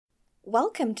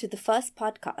Welcome to the first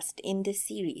podcast in this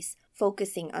series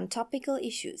focusing on topical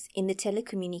issues in the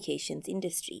telecommunications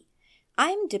industry.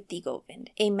 I'm Dipti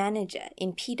Govind, a manager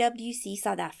in PwC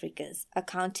South Africa's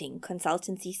Accounting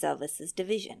Consultancy Services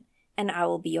Division, and I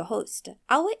will be your host.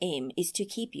 Our aim is to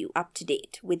keep you up to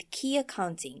date with key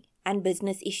accounting and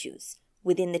business issues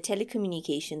within the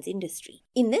telecommunications industry.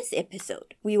 In this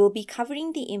episode, we will be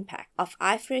covering the impact of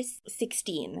IFRS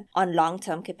 16 on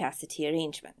long-term capacity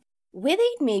arrangements. Whether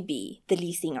it may be the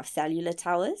leasing of cellular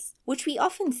towers, which we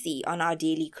often see on our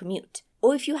daily commute,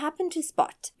 or if you happen to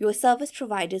spot your service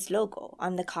provider's logo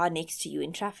on the car next to you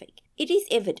in traffic, it is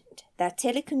evident that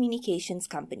telecommunications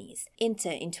companies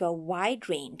enter into a wide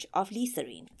range of lease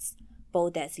arrangements,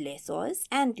 both as lessors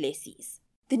and lessees.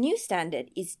 The new standard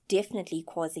is definitely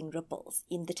causing ripples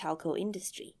in the telco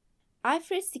industry.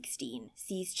 IFRS 16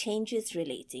 sees changes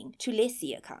relating to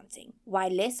lessee accounting,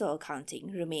 while lessor accounting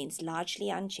remains largely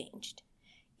unchanged.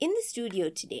 In the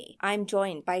studio today, I'm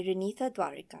joined by Renitha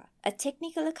Dwarika, a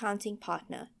technical accounting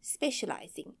partner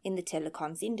specializing in the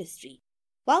telecoms industry.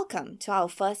 Welcome to our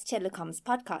first telecoms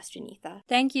podcast, Renitha.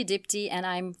 Thank you, Dipti, and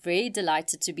I'm very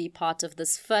delighted to be part of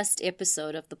this first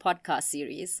episode of the podcast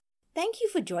series. Thank you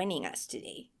for joining us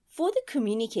today. For the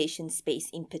communication space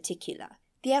in particular,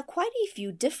 there are quite a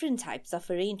few different types of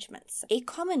arrangements, a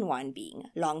common one being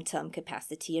long-term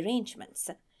capacity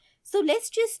arrangements. So let's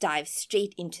just dive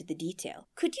straight into the detail.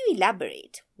 Could you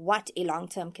elaborate what a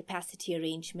long-term capacity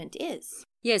arrangement is?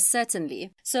 Yes,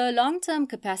 certainly. So a long-term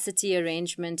capacity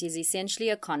arrangement is essentially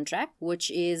a contract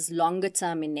which is longer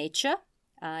term in nature.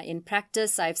 In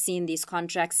practice, I've seen these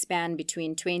contracts span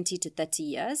between 20 to 30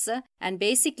 years. And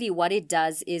basically what it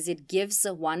does is it gives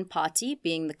one party,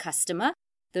 being the customer,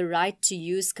 the right to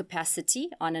use capacity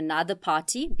on another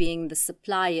party, being the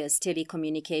supplier's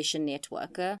telecommunication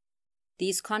network.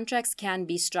 These contracts can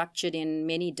be structured in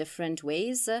many different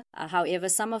ways. However,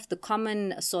 some of the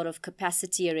common sort of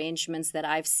capacity arrangements that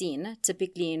I've seen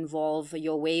typically involve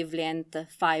your wavelength,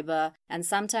 fiber, and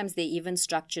sometimes they're even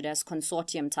structured as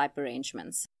consortium type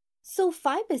arrangements. So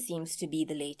fiber seems to be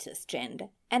the latest trend,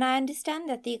 and I understand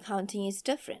that the accounting is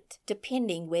different,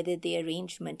 depending whether the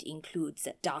arrangement includes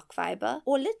dark fiber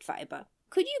or lit fiber.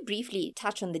 Could you briefly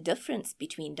touch on the difference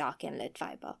between dark and lit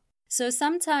fiber? So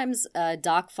sometimes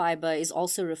dark fiber is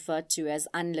also referred to as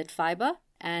unlit fiber.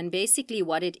 And basically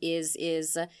what it is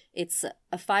it's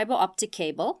a fiber optic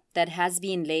cable that has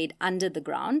been laid under the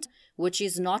ground, which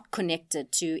is not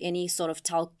connected to any sort of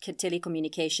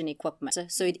telecommunication equipment.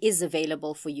 So it is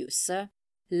available for use.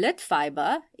 Lit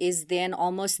fiber is then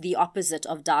almost the opposite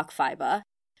of dark fiber.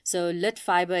 So lit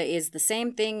fiber is the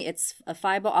same thing. It's a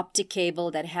fiber optic cable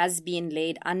that has been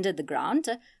laid under the ground.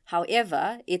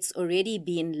 However, it's already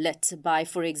been lit by,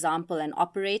 for example, an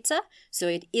operator. So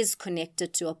it is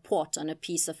connected to a port on a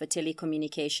piece of a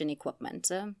telecommunication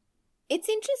equipment. It's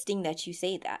interesting that you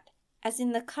say that, as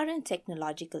in the current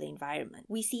technological environment,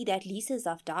 we see that leases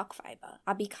of dark fiber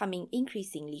are becoming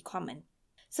increasingly common.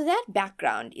 So that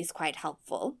background is quite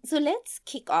helpful. So let's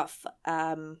kick off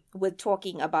with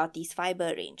talking about these fiber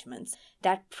arrangements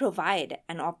that provide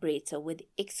an operator with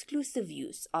exclusive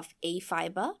use of a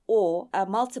fiber or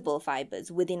multiple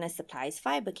fibers within a supplier's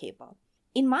fiber cable.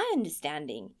 In my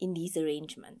understanding, in these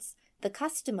arrangements, the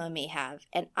customer may have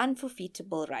an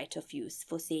unforfeitable right of use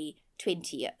for, say,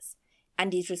 20 years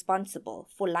and is responsible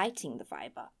for lighting the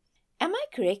fiber. Am I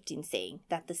correct in saying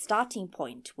that the starting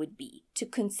point would be to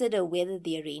consider whether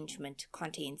the arrangement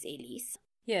contains a lease?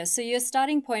 Yeah, so your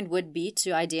starting point would be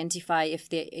to identify if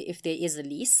there is a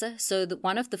lease. So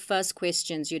one of the first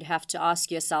questions you'd have to ask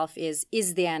yourself is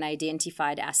there an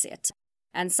identified asset?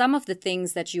 And some of the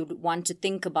things that you'd want to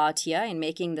think about here in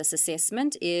making this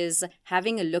assessment is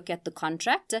having a look at the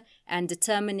contract and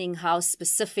determining how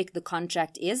specific the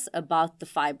contract is about the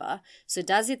fiber. So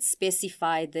does it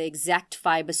specify the exact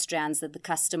fiber strands that the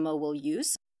customer will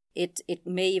use? It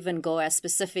may even go as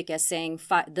specific as saying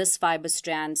this fiber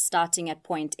strand starting at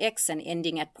point X and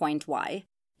ending at point Y.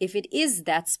 If it is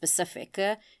that specific,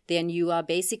 then you are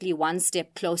basically one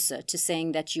step closer to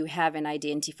saying that you have an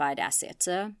identified asset.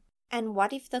 And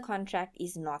what if the contract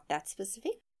is not that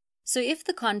specific? So if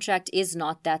the contract is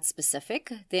not that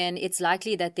specific, then it's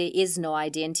likely that there is no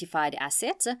identified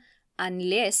asset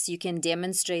unless you can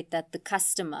demonstrate that the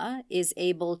customer is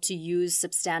able to use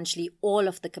substantially all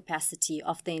of the capacity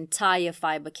of the entire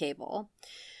fiber cable.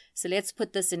 So let's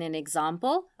put this in an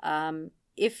example.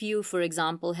 If you, for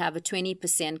example, have a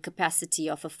 20% capacity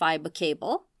of a fiber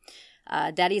cable,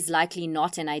 that is likely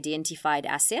not an identified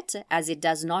asset, as it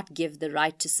does not give the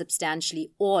right to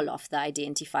substantially all of the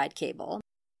identified cable.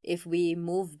 If we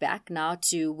move back now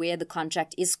to where the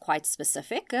contract is quite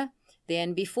specific,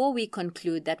 then before we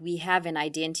conclude that we have an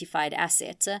identified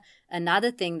asset, another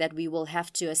thing that we will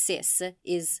have to assess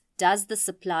is, does the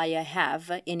supplier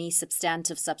have any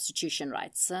substantive substitution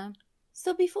rights?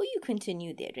 So before you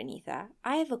continue there, Renitha,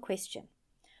 I have a question.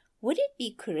 Would it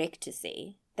be correct to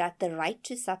say that the right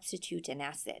to substitute an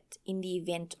asset in the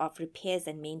event of repairs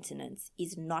and maintenance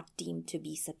is not deemed to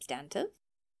be substantive?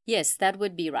 Yes, that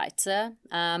would be right.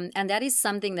 And that is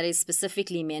something that is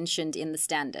specifically mentioned in the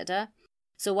standard.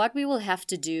 So what we will have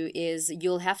to do is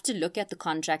you'll have to look at the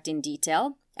contract in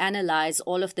detail, analyze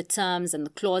all of the terms and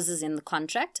the clauses in the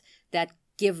contract that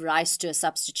give rise to a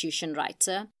substitution right.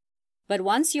 But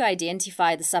once you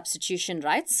identify the substitution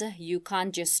rights, you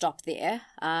can't just stop there.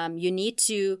 You need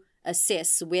to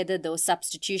assess whether those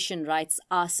substitution rights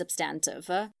are substantive.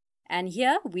 And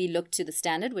here we look to the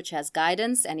standard, which has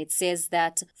guidance, and it says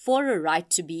that for a right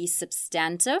to be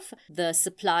substantive, the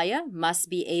supplier must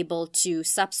be able to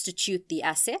substitute the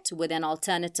asset with an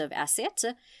alternative asset.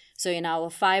 So in our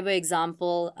fiber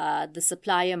example, the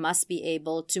supplier must be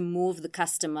able to move the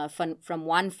customer from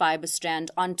one fiber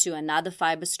strand onto another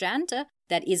fiber strand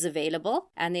that is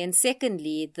available. And then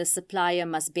secondly, the supplier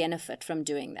must benefit from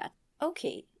doing that.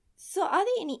 Okay, so are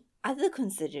there any other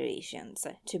considerations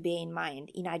to bear in mind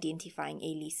in identifying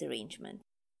a lease arrangement?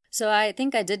 So I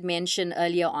think I did mention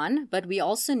earlier on, but we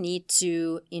also need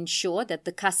to ensure that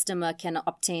the customer can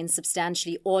obtain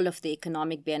substantially all of the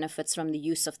economic benefits from the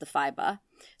use of the fiber.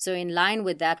 So in line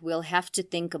with that, we'll have to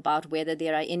think about whether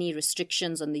there are any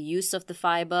restrictions on the use of the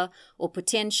fiber or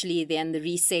potentially then the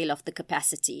resale of the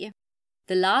capacity.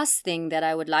 The last thing that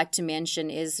I would like to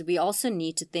mention is we also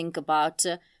need to think about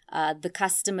the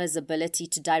customer's ability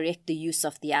to direct the use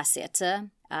of the asset.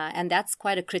 And that's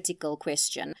quite a critical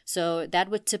question. So that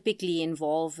would typically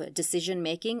involve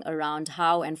decision-making around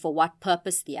how and for what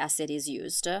purpose the asset is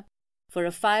used. For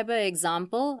a fiber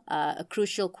example, a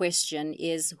crucial question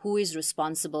is who is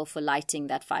responsible for lighting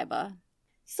that fiber?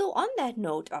 So on that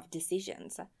note of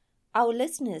decisions, our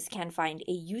listeners can find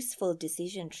a useful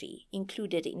decision tree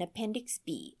included in Appendix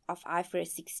B of IFRS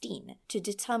 16 to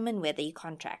determine whether a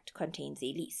contract contains a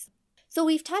lease. So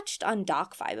we've touched on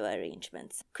dark fiber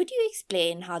arrangements. Could you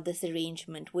explain how this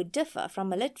arrangement would differ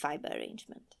from a lit fiber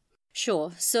arrangement?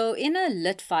 Sure. So in a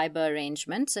lit fiber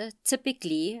arrangement,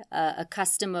 typically a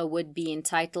customer would be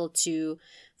entitled to,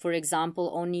 for example,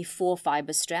 only 4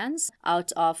 fiber strands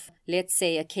out of, let's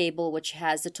say, a cable which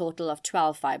has a total of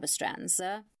 12 fiber strands.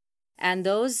 And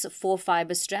those 4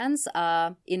 fiber strands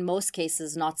are, in most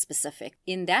cases, not specific.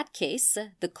 In that case,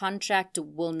 the contract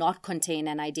will not contain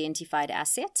an identified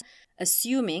asset,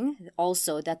 assuming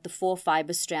also that the 4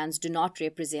 fiber strands do not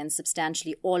represent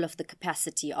substantially all of the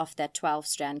capacity of that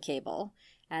 12-strand cable.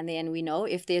 And then we know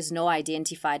if there's no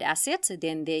identified asset,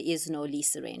 then there is no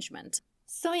lease arrangement.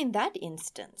 So in that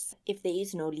instance, if there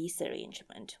is no lease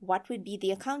arrangement, what would be the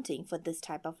accounting for this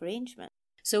type of arrangement?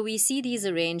 So we see these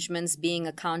arrangements being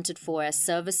accounted for as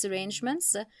service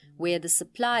arrangements, where the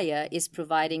supplier is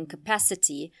providing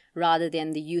capacity rather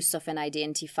than the use of an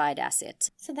identified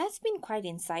asset. So that's been quite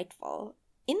insightful.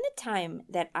 In the time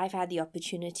that I've had the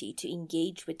opportunity to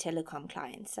engage with telecom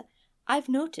clients, I've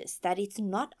noticed that it's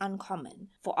not uncommon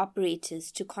for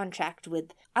operators to contract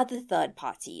with other third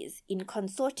parties in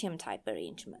consortium type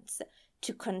arrangements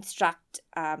to construct,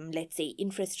 let's say,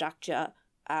 infrastructure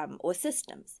or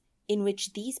systems, in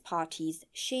which these parties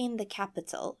share in the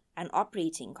capital and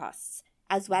operating costs,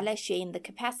 as well as share in the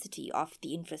capacity of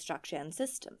the infrastructure and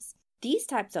systems. These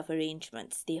types of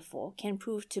arrangements, therefore, can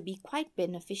prove to be quite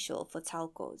beneficial for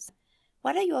telcos.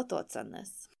 What are your thoughts on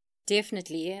this?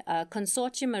 Definitely.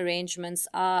 Consortium arrangements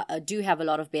do have a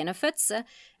lot of benefits,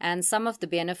 and some of the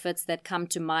benefits that come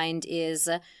to mind is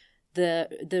the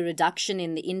reduction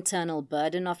in the internal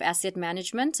burden of asset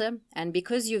management, and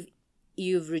because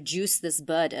you've reduced this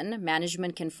burden,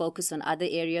 management can focus on other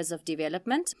areas of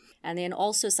development. And then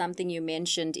also something you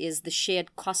mentioned is the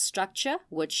shared cost structure,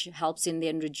 which helps in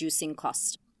then reducing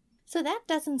cost. So that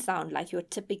doesn't sound like your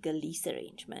typical lease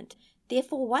arrangement.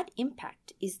 Therefore, what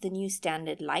impact is the new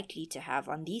standard likely to have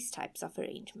on these types of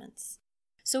arrangements?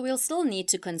 So we'll still need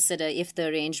to consider if the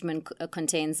arrangement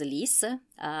contains a lease.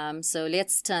 So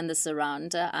let's turn this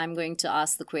around. I'm going to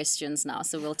ask the questions now,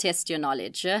 so we'll test your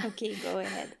knowledge. Okay, go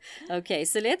ahead. Okay,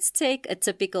 so let's take a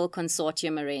typical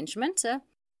consortium arrangement.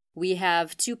 We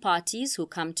have 2 parties who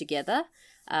come together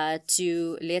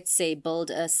to, let's say, build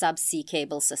a subsea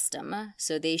cable system.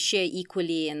 So they share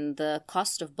equally in the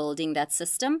cost of building that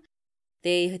system.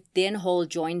 They then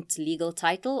hold joint legal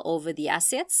title over the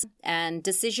assets, and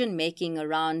decision-making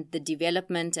around the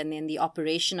development and then the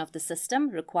operation of the system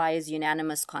requires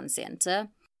unanimous consent.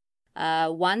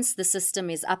 Once the system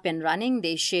is up and running,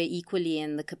 they share equally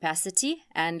in the capacity.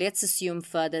 And let's assume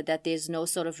further that there's no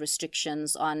sort of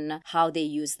restrictions on how they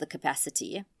use the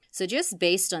capacity. So just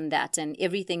based on that and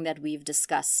everything that we've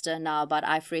discussed now about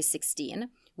IFRS 16,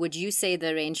 would you say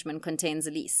the arrangement contains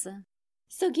a lease?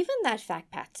 So given that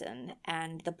fact pattern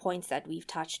and the points that we've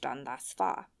touched on thus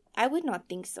far, I would not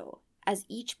think so, as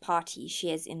each party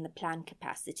shares in the planned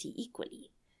capacity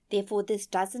equally. Therefore, this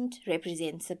doesn't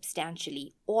represent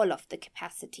substantially all of the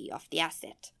capacity of the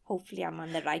asset. Hopefully, I'm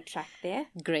on the right track there.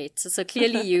 Great. So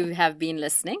clearly you have been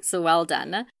listening, so well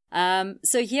done.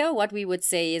 So here what we would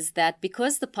say is that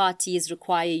because the parties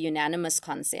require unanimous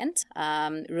consent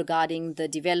regarding the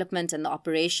development and the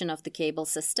operation of the cable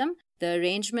system, the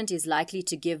arrangement is likely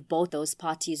to give both those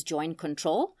parties joint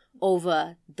control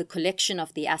over the collection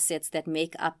of the assets that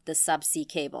make up the subsea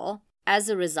cable. As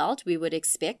a result, we would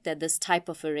expect that this type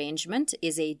of arrangement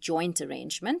is a joint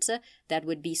arrangement that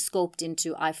would be scoped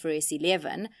into IFRS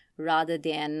 11 rather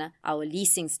than our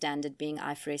leasing standard being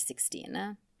IFRS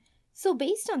 16. So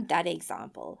based on that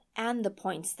example and the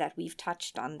points that we've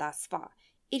touched on thus far,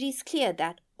 it is clear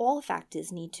that all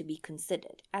factors need to be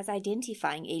considered, as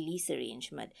identifying a lease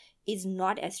arrangement is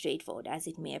not as straightforward as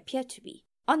it may appear to be.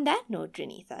 On that note,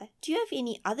 Renitha, do you have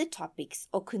any other topics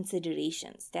or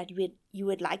considerations that you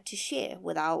would like to share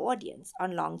with our audience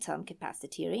on long-term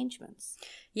capacity arrangements?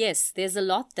 Yes, there's a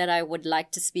lot that I would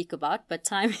like to speak about, but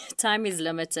time is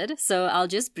limited. So I'll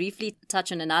just briefly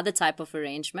touch on another type of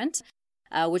arrangement,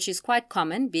 which is quite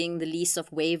common, being the lease of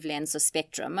wavelengths or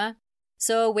spectrum.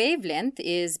 So a wavelength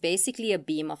is basically a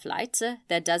beam of light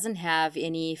that doesn't have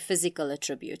any physical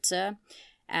attribute.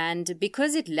 And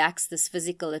because it lacks this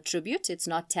physical attribute, it's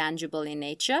not tangible in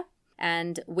nature.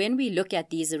 And when we look at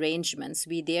these arrangements,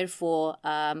 we therefore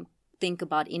think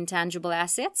about intangible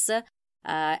assets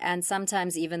and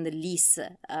sometimes even a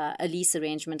lease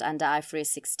arrangement under IFRS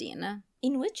 16.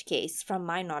 In which case, from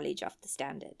my knowledge of the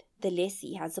standard, the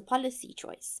lessee has a policy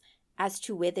choice as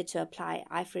to whether to apply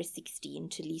IFRS 16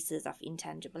 to leases of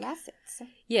intangible assets.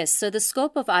 Yes, so the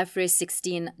scope of IFRS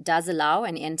 16 does allow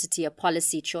an entity a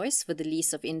policy choice for the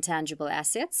lease of intangible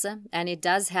assets, and it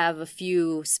does have a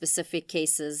few specific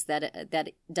cases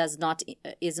that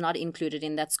is not included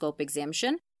in that scope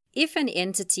exemption. If an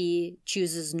entity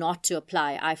chooses not to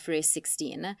apply IFRS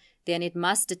 16, then it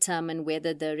must determine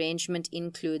whether the arrangement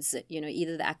includes,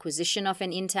 either the acquisition of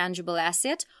an intangible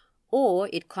asset or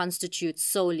it constitutes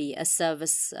solely a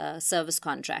service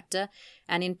contractor.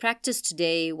 And in practice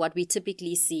today, what we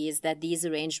typically see is that these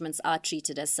arrangements are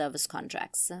treated as service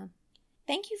contracts.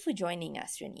 Thank you for joining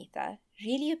us, Renitha.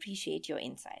 Really appreciate your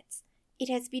insights. It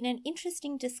has been an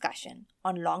interesting discussion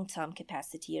on long-term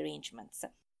capacity arrangements.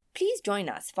 Please join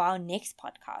us for our next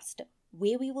podcast,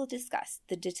 where we will discuss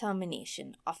the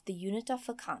determination of the unit of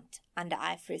account under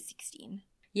IFRS 16.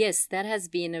 Yes, that has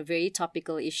been a very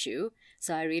topical issue,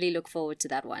 so I really look forward to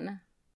that one.